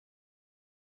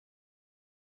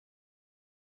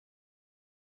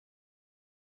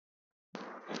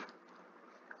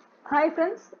Hi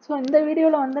friends, so இந்த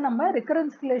வீடியோல வந்து நம்ம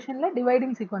recurrence relationல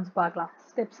dividing sequence பார்க்கலாம்.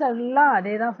 Steps எல்லாம்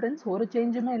அதே தான் friends, ஒரு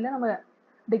சேஞ்சுமே இல்லை. நம்ம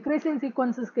decreasing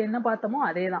sequencesக்கு என்ன பார்த்தோமோ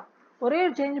அதே தான். ஒரே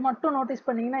ஒரு சேஞ்ச் மட்டும் நோட்டீஸ்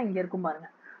பண்ணீங்கன்னா இங்க இருக்கும் பாருங்க.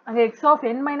 அங்க x of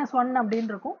n-1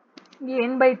 அப்படின்னு இருக்கும். இங்க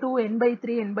n/2,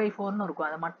 n/3, n/4ன்னு இருக்கும்.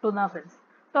 அது மட்டும் தான் friends.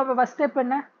 ஸோ அப்போ ஃபர்ஸ்ட் ஸ்டெப்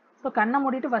என்ன? ஸோ கண்ணை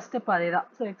மூடிட்டு ஃபர்ஸ்ட் ஸ்டெப் அதே தான்.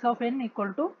 So x of n equal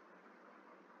to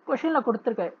கொஷனில்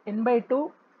கொடுத்துருக்க n/2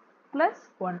 plus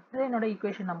 1. இது என்னோட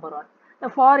equation number 1.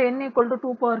 for n equal to 2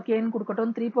 power k ன்னு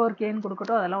கொடுக்கட்டும், 3 power k ன்னு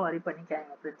கொடுக்கட்டும், அதெல்லாம் வரி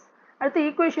பண்ணிக்காங்க ஃப்ரெண்ட்ஸ். அடுத்து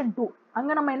ஈக்குவேஷன் 2.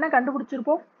 அங்கே நம்ம என்ன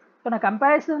கண்டுபிடிச்சிருப்போம்? இப்போ நான்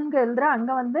கம்பேரிசனுக்கு எழுதுறேன்,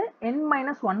 அங்கே வந்து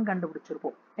n-1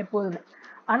 கண்டுபிடிச்சிருப்போம் எப்போதுமே.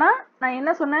 ஆனால் நான்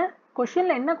என்ன சொன்னேன்,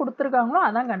 கொஷனில் என்ன கொடுத்துருக்காங்களோ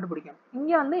அதான் கண்டுபிடிக்கணும்.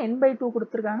 இங்கே வந்து n/2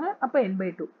 கொடுத்துருக்காங்க, அப்போ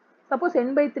n/2. சப்போஸ்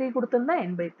n/3 கொடுத்துருந்தா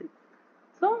n/3.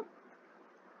 ஸோ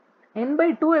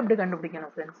n/2 எப்படி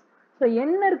கண்டுபிடிக்கணும் ஃப்ரெண்ட்ஸ்? ஸோ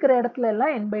n இருக்கிற இடத்துல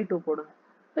எல்லாம் n/2 போடுங்க.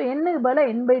 ஸோ n-க்கு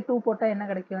பதிலாக n/2 போட்டால் என்ன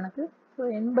கிடைக்கும் எனக்கு? So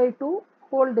n/2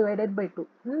 whole divided by 2.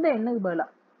 இந்த n-க்கு பதிலாக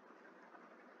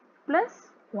ப்ளஸ்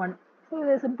 1. ஸோ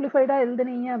இதை சிம்பிளிஃபைடாக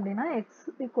எழுதுனீங்க அப்படின்னா எக்ஸ்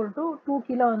ஈக்குவல் டு 2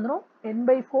 கீழே வந்துடும்,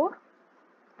 n/4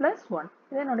 ப்ளஸ் 1.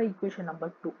 இது என்னோட ஈக்குவேஷன்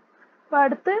நம்பர் 2. இப்போ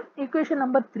அடுத்து ஈக்குவேஷன்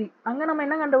நம்பர் 3. அங்கே நம்ம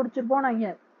என்ன கண்டுபிடிச்சிருப்போம்? நான்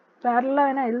இங்கே பேரலாக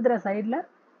வேணால் எழுதுகிற சைடில்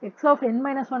எக்ஸ் ஆஃப்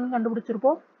n-1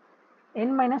 கண்டுபிடிச்சிருப்போம்,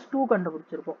 n-2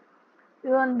 கண்டுபிடிச்சிருப்போம்.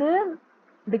 இது வந்து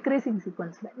டிக்ரீசிங்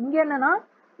சீக்வன்ஸில். இங்கே என்னன்னா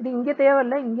இது இங்கே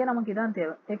தேவையில்லை, இங்கே நமக்கு இதான்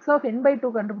தேவை. X of n/2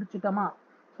 கண்டுபிடிச்சிட்டோமா?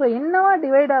 ஸோ என்னவா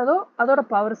டிவைட் ஆகுதோ அதோட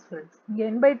பவர்ஸ் ஃப்ரெண்ட்ஸ். இங்கே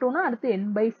n/2னா அடுத்து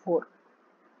n/4,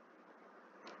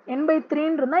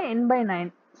 n/3 இருந்தால் n/9.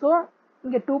 ஸோ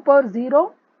இங்கே 2 power 0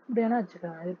 இப்படி வேணா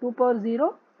வச்சுக்கோங்க. இது 2 power 0,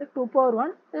 இது 2 power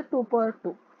 1, இது 2 power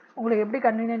 2. உங்களுக்கு எப்படி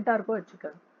கன்வீனியன்ட்டாக இருக்கோ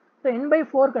வச்சுக்கோங்க. ஸோ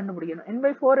n/4 கண்டுபிடிக்கணும்.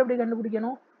 n/4 எப்படி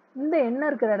கண்டுபிடிக்கணும்? இந்த n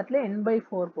இருக்கிற இடத்துல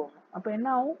n/4 போகணும். அப்போ என்ன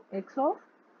ஆகும்? X of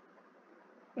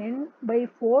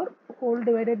n/4 whole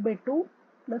divided by 2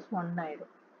 plus 1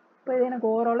 ஆகிடும். இப்போ இது எனக்கு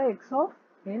ஓவராலாக எக்ஸ் ஆஃப்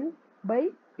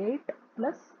n/8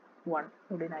 ப்ளஸ் 1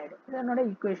 அப்படின்னு ஆகிடும். இது என்னோட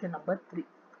ஈக்குவேஷன் நம்பர் 3.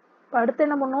 இப்போ அடுத்து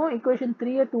என்ன பண்ணுவோம்? ஈக்குவேஷன்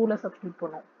 3-ஐ 2ல் சப்ஸ்டியூட்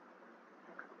பண்ணுவோம்.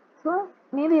 ஸோ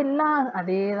மீதி எல்லாம்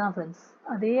அதே தான் ஃப்ரெண்ட்ஸ்.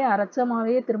 அதே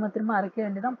அரைச்சமாகவே திரும்ப திரும்ப அரைக்க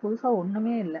வேண்டியதான், புதுசாக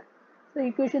ஒன்றுமே இல்லை. ஸோ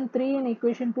ஈக்குவேஷன் 3 அண்ட்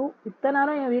ஈக்குவேஷன் 2 இத்தனை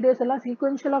நேரம் என் வீடியோஸ் எல்லாம்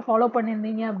சீக்வென்ஷியலாக ஃபாலோ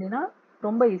பண்ணியிருந்தீங்க அப்படின்னா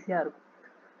ரொம்ப ஈஸியாக இருக்கும்.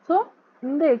 ஸோ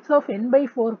இந்த எக்ஸ் ஆஃப்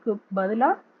n/4க்கு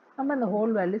பதிலாக நம்ம இந்த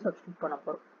ஹோல் வேல்யூ சப்ஸ்டியூட் பண்ண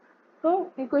போகிறோம். ஸோ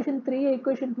ஈக்குவேஷன் 3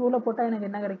 ஈக்குவேஷன் 2ல் போட்டால் எனக்கு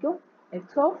என்ன கிடைக்கும்?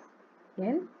 X of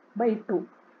n/2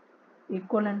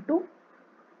 ஈக்குவலன் to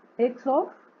X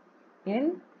of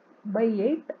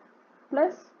n/8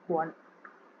 plus 1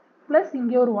 plus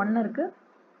இங்கே ஒரு 1 இருக்கு,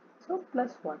 ஸோ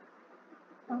ப்ளஸ் 1.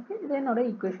 ஓகே, இது என்னோட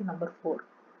ஈக்குவேஷன் நம்பர் 4.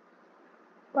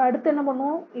 இப்போ அடுத்து என்ன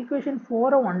பண்ணுவோம்? ஈக்குவேஷன்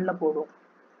 4-ஐ 1ல் போடுவோம்.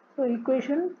 So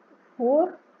equation 4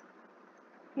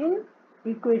 in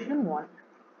equation 1.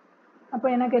 அப்போ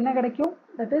எனக்கு என்ன கிடைக்கும்?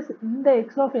 தட் இஸ் இந்த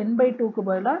எக்ஸ் ஆஃப் n/2க்கு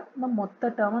பதிலாக இந்த மொத்த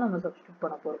டேர்மை நம்ம சப்ஸ்டியூட்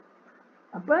பண்ண போகிறோம்.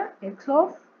 அப்போ X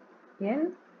of n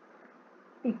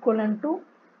ஈக்குவலன் to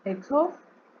X of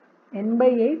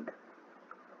n/8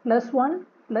 plus 1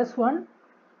 plus 1,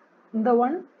 இந்த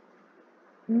 1,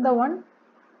 இந்த 1,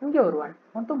 இங்கே ஒரு 1,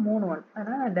 மொத்தம் 3 1.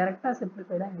 அதனால் நான் டேரெக்டாக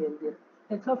சிம்பிளிஃபைடாக இங்கே எழுதிடுறேன்.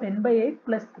 எக்ஸ் ஆஃப் n/8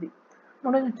 ப்ளஸ் 3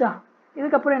 முடிஞ்சிச்சா?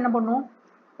 இதுக்கப்புறம் என்ன பண்ணுவோம்?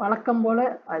 வழக்கம் போல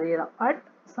அதே தான். At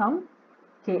some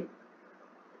k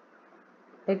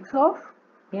x of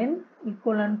n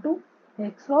equivalent to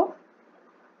x of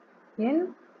n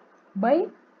by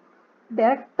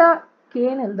டேரெக்டா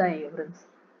கேன்னு எழுதாங்க friends.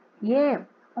 ஏன்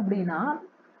அப்படின்னா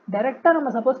டேரெக்டாக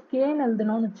நம்ம சப்போஸ் கேன்னு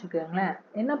எழுதணும்னு வச்சுக்கோங்களேன்,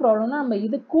 என்ன ப்ராப்ளம்னா நம்ம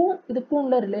இதுக்கும்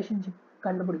உள்ள ரிலேஷன்ஷிப்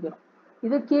கண்டுபிடிக்கணும்.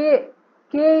 இது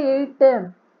k8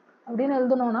 அப்படின்னு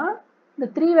எழுதணும்னா இந்த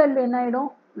 3 வேல்யூ என்ன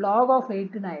ஆகிடும்? log of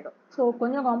 8ன்னு ஆகிடும். ஸோ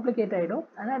கொஞ்சம் காம்ப்ளிகேட் ஆகிடும்.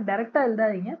 ஆனால் டேரெக்டாக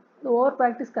எழுதாதீங்க, இந்த ஓவர்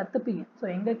ப்ராக்டிஸ் கற்றுப்பீங்க. ஸோ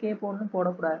எங்கே கே போடணும்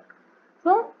போடக்கூடாது.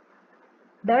 ஸோ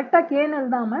டேரெக்டாக கேன்னு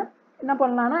எழுதாமல் என்ன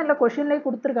பண்ணலான்னா இல்லை கொஷின்லேயே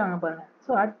கொடுத்துருக்காங்க பாருங்கள்.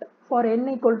 So at for n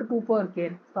equal to 2 power k.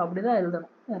 So அப்படி தான்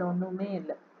எழுதணும், வேறு ஒன்றுமே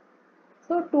இல்லை.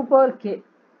 ஸோ 2 power k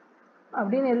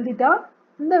அப்படின்னு எழுதிட்டா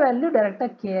இந்த வேல்யூ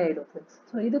டேரெக்டாக k ஆகிடும் ஃப்ரெண்ட்ஸ்.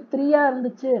 ஸோ இது 3-ஆக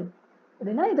இருந்துச்சு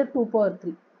அப்படின்னா இது 2 power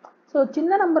 3. ஸோ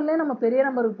சின்ன நம்பர்லேயே நம்ம பெரிய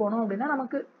நம்பருக்கு போனோம் அப்படின்னா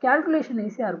நமக்கு கேல்குலேஷன்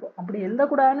ஈஸியாக இருக்கும். அப்படி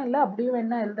எழுதக்கூடாதுன்னு இல்லை, அப்படியும்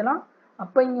வேணா எழுதலாம்.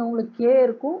 அப்போ இங்கே உங்களுக்கு கே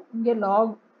இருக்கும், இங்கே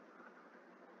லாக்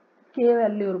கே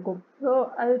வேல்யூ இருக்கும். ஸோ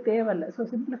அது தேவையில்லை. ஸோ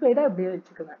சிம்பிளிஃபைடாக இப்படியே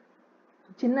வச்சுக்கோங்க,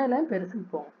 சின்னதில் பெருசுக்கு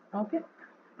போகும். ஓகே,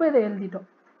 இப்போ இதை எழுதிட்டோம்.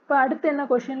 இப்போ அடுத்து என்ன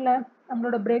கொஷனில்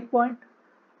நம்மளோட பிரேக் பாயிண்ட்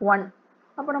 1.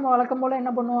 அப்போ நம்ம வழக்கம் போல்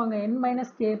என்ன பண்ணுவோம்? அங்கே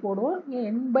n-k போடுவோம், இங்கே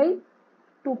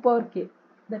n/2 power k,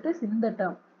 that is இந்த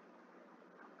டேர்ம்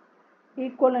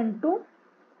equivalent to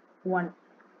 1.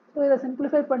 ஸோ இதை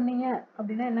சிம்பிளிஃபை பண்ணீங்க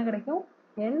அப்படின்னா என்ன கிடைக்கும்?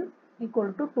 n equal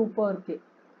to 2 power k.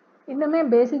 இன்னுமே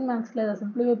பேசிக் மேக்ஸில் இதை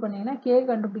சிம்பிளிஃபை பண்ணிங்கன்னா கே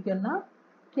கண்டுபிடிக்கணும்னா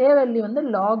கே வேல்யூ வந்து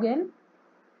log n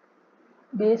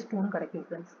base 2 கிடைக்கும்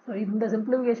ஃப்ரெண்ட்ஸ். ஸோ இந்த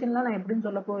சிம்பிளிஃபிகேஷன்லாம் நான் எப்படின்னு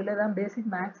சொல்ல போகல, தான் பேசிக்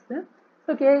maths.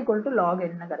 So k equal to log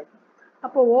n கிடைக்கும்.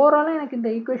 அப்போ ஓவராலாக எனக்கு இந்த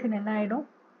ஈக்குவேஷன் என்ன ஆகிடும்?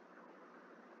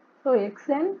 ஸோ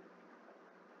xn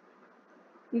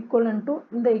ஈக்குவலன் டு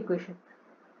இந்த ஈக்குவேஷன்.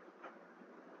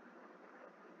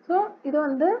 ஸோ இது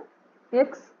வந்து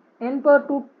x n power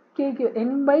 2k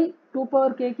n by 2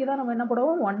 power k தான் நம்ம என்ன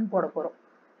போடுவோம்? 1 போட போகிறோம்.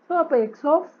 ஸோ அப்போ x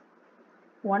ஆஃப்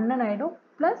 1 ஆகிடும்.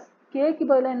 ப்ளஸ் கேக்கு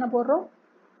பதிலாக என்ன போடுறோம்?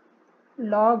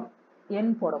 log n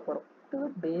போட போகிறோம் டு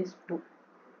பேஸ் 2.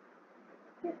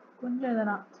 கொஞ்சம் இதை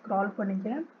நான் ஸ்க்ரால்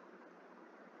பண்ணிக்கிறேன்.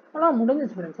 ஆனால்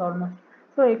முடிஞ்சிச்சு friends almost.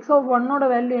 So X of 1ஓட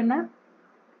value என்ன?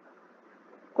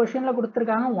 கொஷனில்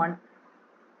கொடுத்துருக்காங்க 1.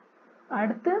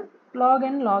 அடுத்து log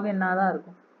n தான்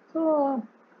இருக்கும். ஸோ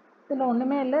இதில்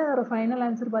ஒன்றுமே இல்லை. ஒரு ஃபைனல்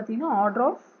ஆன்சர் பார்த்தீங்கன்னா order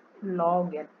of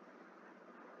log n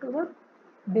to the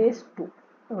base 2.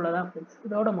 இவ்வளோதான் ஃப்ரெண்ட்ஸ்.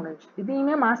 இதோட முடிஞ்சு.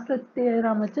 இதையுமே மாஸ்டர்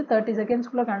தியரம் வச்சு 30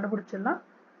 செகண்ட்ஸ்குள்ளே கண்டுபிடிச்சிடலாம்.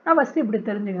 நான் ஃபஸ்ட்டு இப்படி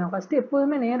தெரிஞ்சுக்கணும். ஃபஸ்ட்டு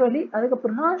எப்போதுமே நேர்வழி,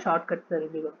 அதுக்கப்புறம் தான் ஷார்ட்கட்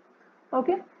தெரிஞ்சுக்கணும்.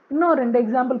 ஓகே, இன்னும் 2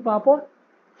 எக்ஸாம்பிள் பார்ப்போம்.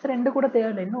 2 கூட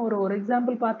தேவையில்லை, இன்னும் ஒரு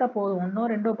எக்ஸாம்பிள் பார்த்தா போதும். 1ஓ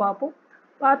 2ஓ பார்ப்போம்.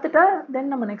 பார்த்துட்டா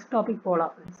தென் நம்ம நெக்ஸ்ட் டாபிக்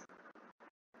போகலாம் ஃப்ரெண்ட்ஸ்.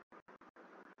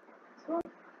 ஸோ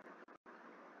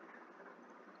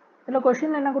இதில்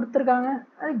கொஷின் என்ன கொடுத்துருக்காங்க?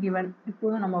 அது கிவன்.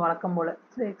 இப்போதும் நம்ம வழக்கம் போல்.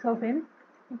 So X of n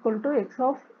equal to X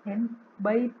of n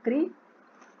by 3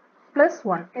 plus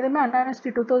 1. எதுவுமே அன்ஆனஸ்டி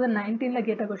 2019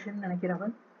 கேட்ட கொஷின்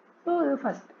நினைக்கிறவன். ஸோ இது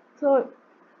ஃபஸ்ட். ஸோ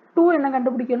 2 என்ன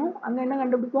கண்டுபிடிக்கணும்? அங்கே என்ன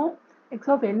கண்டுபிடிப்போம்?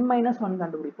 எக்ஸ் ஆஃப் n மைனஸ் 1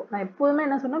 கண்டுபிடிப்போம். நான் எப்போதுமே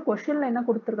என்ன சொன்னால் கொஷனில் என்ன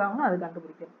கொடுத்துருக்காங்களோ அது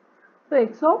கண்டுபிடிக்கணும். So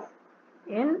X of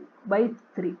n by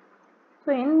 3.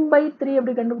 So n by 3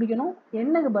 எப்படி கண்டுபிடிக்கணும்?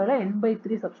 என்னக்கு பதிலாக n பை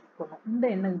 3 சப்ஸ்டிட் பண்ணணும். இந்த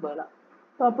எண்ணுக்கு பதிலாக.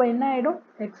 ஸோ அப்போ என்ன ஆகிடும்?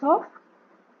 X of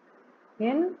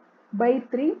n by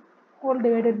 3 whole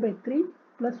divided by 3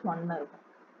 plus 1 இருக்கும்.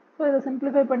 ஸோ இதை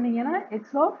சிம்பிளிஃபை பண்ணிங்கன்னா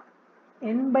X of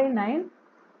n by 9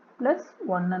 plus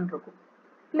 1 இருக்கும்.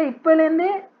 இல்லை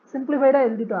இப்போலேருந்தே சிம்பிளிஃபைடாக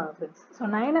எழுதிட்டு வாங்க ஃப்ரெண்ட்ஸ். ஸோ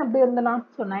 9 எப்படி எழுதலாம்?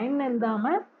 ஸோ 9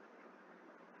 எழுதாமல்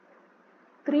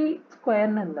 3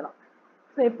 ஸ்கொயர்னு எழுதலாம்.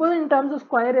 ஸோ எப்போதும் இன் டர்ம்ஸ் ஆஃப்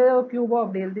ஸ்கொயரோ கியூபோ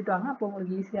அப்படி எழுதிட்டு வாங்க. அப்போ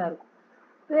உங்களுக்கு ஈஸியாக இருக்கும்.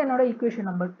 இது என்னோட ஈக்குவேஷன்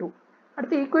நம்பர் 2.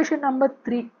 அடுத்து ஈக்குவேஷன் நம்பர்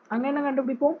 3. அங்கே என்ன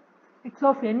கண்டுபிடிப்போம்? எக்ஸ்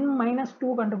ஆஃப் n மைனஸ்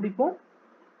 2 கண்டுபிடிப்போம்.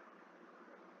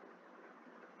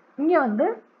 இங்கே வந்து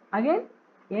again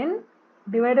n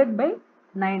divided by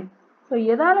 9. So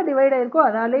எதால் டிவைட் ஆயிருக்கோ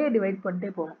அதாலே டிவைட் பண்ணிட்டே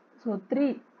போகணும். So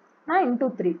 3னா into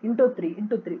 3 into 3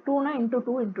 into 3, 2னா into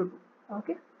 2 into 2.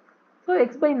 Okay, so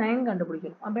X by 9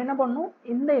 கண்டுபிடிக்கணும். அப்போ என்ன பண்ணணும்?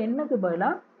 இந்த எண்ணுக்கு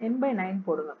பதிலாக n பை 9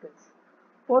 போடுங்க ஃப்ரெண்ட்ஸ்.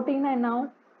 போட்டிங்கன்னா என்ன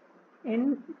ஆகும்? n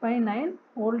by 9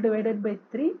 whole divided by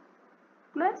 3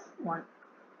 plus 1.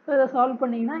 So இதை சால்வ்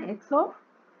பண்ணிங்கன்னா எக்ஸ் ஆஃப்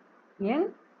n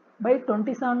பை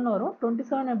 27 வரும்.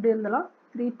 27 எப்படி எழுதலாம்?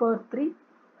 3 பவர் 3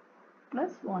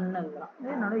 ப்ளஸ் 1 எழுதலாம். இது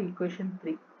என்னோட ஈக்குவேஷன்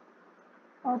 3.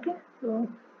 ஓகே, ஸோ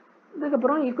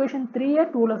இதுக்கப்புறம் ஈக்குவேஷன் 3-ஐ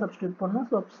 2ல் சப்ஸ்டியூட் பண்ணணும்.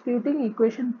 சப்ஸ்டியூட்டிங்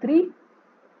ஈக்குவேஷன் 3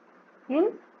 இன்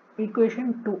ஈக்குவேஷன்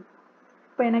 2.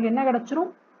 இப்போ எனக்கு என்ன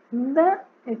கிடச்சிரும்? இந்த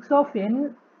எக்ஸ் ஆஃப் n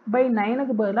பை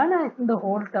 9க்கு பதிலாக நான் இந்த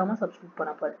ஹோல் டேர்மை சப்ஸ்டியூட்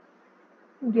பண்ண போகிறேன்.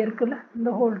 இங்கே இருக்குல்ல, இந்த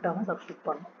ஹோல் டேர்மை சப்ஸ்டியூட்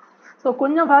பண்ணணும். ஸோ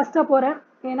கொஞ்சம் ஃபாஸ்ட்டாக போகிறேன்,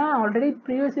 ஏன்னா ஆல்ரெடி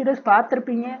ப்ரீவியஸ் வீடியோஸ்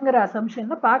பார்த்துருப்பீங்கிற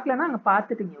அசம்ஷனில். பார்க்கலன்னா அங்கே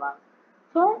பார்த்துட்டீங்க வாங்க.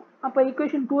 ஸோ அப்போ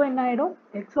ஈக்குவேஷன் 2 என்ன ஆகிடும்?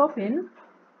 X of n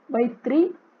by 3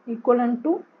 ஈக்குவலன்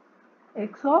to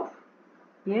X of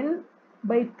n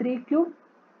by 3 cube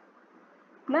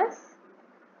plus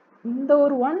இந்த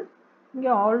ஒரு 1,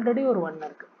 இங்கே ஆல்ரெடி ஒரு 1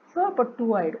 இருக்குது. ஸோ அப்போ 2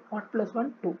 ஆகிடும். 1 ப்ளஸ்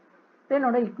 1 2.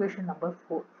 என்னோட ஈக்குவேஷன் நம்பர்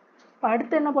 4. இப்போ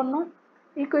அடுத்து என்ன பண்ணணும்?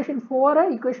 ஈக்குவேஷன் 4-ஐ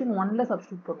ஈக்குவேஷன் 1ல்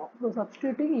சப்ஸ்டியூட் பண்ணுவோம். ஸோ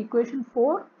சப்ஸ்டியூட்டிங் ஈக்குவேஷன்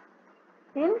 4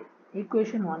 இன்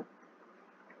ஈக்குவேஷன் 1.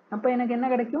 அப்போ எனக்கு என்ன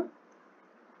கிடைக்கும்?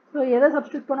 ஸோ எதை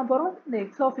சப்ஸ்டியூட் பண்ண போகிறோம்? இந்த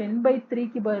எக்ஸ் ஆஃப் n பை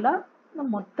 3க்கு பதிலாக இந்த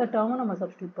மொத்த டேர்மை நம்ம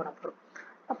சப்ஸ்டியூட் பண்ண போகிறோம்.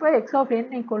 அப்போ X of n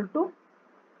equal to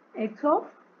X of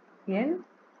n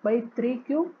by 3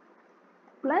 cube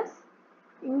plus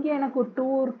இங்கே எனக்கு ஒரு 2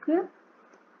 இருக்குது,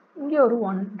 இங்கே ஒரு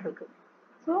 1 இருக்குது.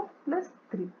 So plus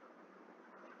 3.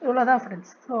 இவ்வளோதான்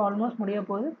ஃப்ரெண்ட்ஸ். ஸோ ஆல்மோஸ்ட் முடிய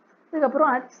போகுது.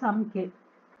 இதுக்கப்புறம் at some K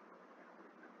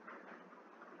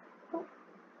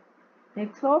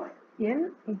X of n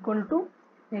equal to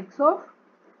X of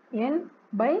n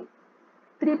by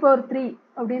 3 power 3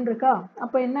 அப்படின்னு இருக்கா?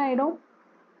 அப்போ என்ன ஆகிடும்?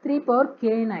 3 பவர்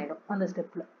கேன்னு ஆகிடும் அந்த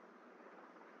ஸ்டெப்பில்.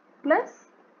 ப்ளஸ்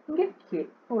இங்கே கே.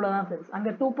 இவ்வளோதான் ஃப்ரெண்ட்ஸ்.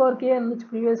 அங்கே 2 பவர் கே இருந்துச்சு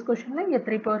ப்ரீவியஸ் கொஷனில், இங்கே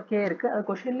 3 பவர் கே இருக்குது. அது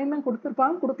கொஷன்லேயுமே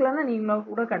கொடுத்துருப்பாங்க. கொடுக்கலன்னா நீங்களும்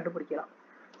கூட கண்டுபிடிக்கலாம்.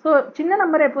 ஸோ சின்ன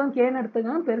நம்பர் எப்போதும் கேன்னு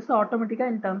எடுத்துக்கணும், பெருசு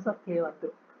ஆட்டோமேட்டிக்காக இன் டர்ம்ஸ் ஆஃப் கே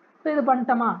வந்துடும். ஸோ இது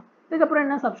பண்ணிட்டோமா? இதுக்கப்புறம்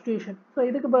என்ன? சப்ஸ்டியூஷன். ஸோ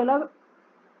இதுக்கு பதிலாக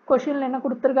கொஷனில் என்ன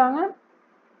கொடுத்துருக்காங்க?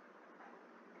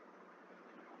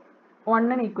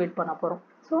 1ன்னு ஈக்குவேட் பண்ண போகிறோம்.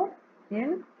 So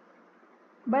n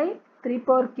by 3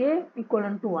 power k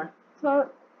ஈக்குவலன் to 1. So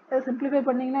simplify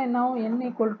பண்ணிங்கன்னா என்ன ஆகும், n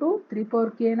ஈக்குவல் டு 3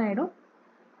 பவர் கேன்னு ஆகிடும்.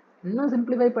 இன்னும்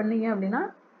சிம்பிளிஃபை பண்ணிங்க அப்படின்னா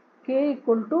k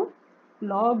equal to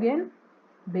log n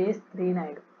base 3ன்னு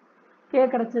ஆகிடும். k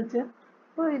கிடச்சிருச்சு.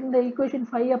 ஸோ இந்த ஈக்குவேஷன்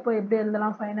 5 அப்போ எப்படி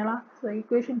எழுதலாம் ஃபைனலாக? So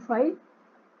equation 5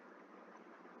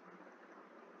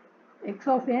 x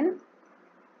of n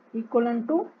ஈக்குவலன்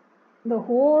to இந்த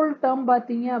ஹோல் டேர்ம்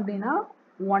பார்த்தீங்க அப்படின்னா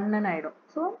 1ன்னு ஆகிடும்.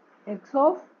 So x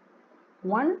of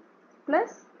 1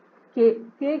 plus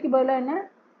cake பதிலாக என்ன,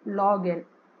 log n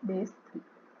base 3.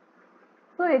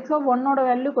 So x of 1ஓட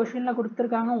value கொஷினில்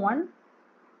கொடுத்துருக்காங்க 1.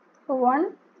 So 1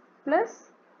 plus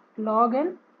log n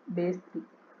base 3.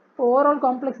 இப்போ ஓவரால்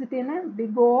காம்ப்ளெக்சிட்டி என்ன,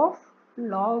 big O of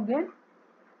log n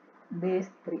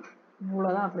base 3.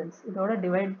 இவ்வளோதான் ஃப்ரெண்ட்ஸ். இதோட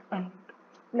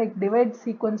டிவைட்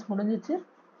சீக்வன்ஸ் முடிஞ்சிச்சு.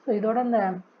 ஸோ இதோட இந்த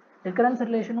ரிகரன்ஸ்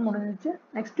ரிலேஷனும் முடிஞ்சிச்சு.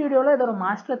 நெக்ஸ்ட் வீடியோவில் இதோட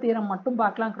மாஸ்டர் தியரம் மட்டும்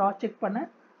பார்க்கலாம், கிராஸ் செக் பண்ண.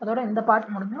 அதோட இந்த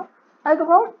பார்ட் முடிஞ்சோம்.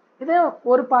 அதுக்கப்புறம் இதே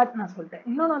ஒரு பார்ட் நான் சொல்லிட்டேன்.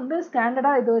 இன்னொன்று வந்து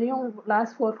ஸ்டாண்டர்டாக இது வரையும்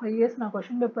லாஸ்ட் 4-5 இயர்ஸ் நான்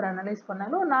கொஷின் பேப்பர் அனலைஸ்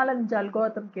பண்ணாலும் 4-5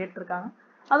 அல்காரிதம் கேட்டிருக்காங்க.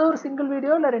 அது ஒரு சிங்கிள்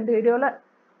வீடியோ இல்லை 2 வீடியோவில்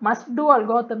மஸ்ட் டூ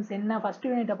அல்காரிதம்ஸ் என்ன ஃபர்ஸ்ட்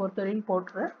யூனிட்டை பொறுத்த வரைக்கும்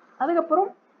போட்டுருவேன். அதுக்கப்புறம்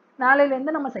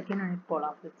நாளையிலேருந்து நம்ம செகண்ட் யூனிட்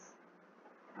போகலாம் ஃப்ரெண்ட்ஸ்.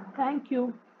 தேங்க்யூ.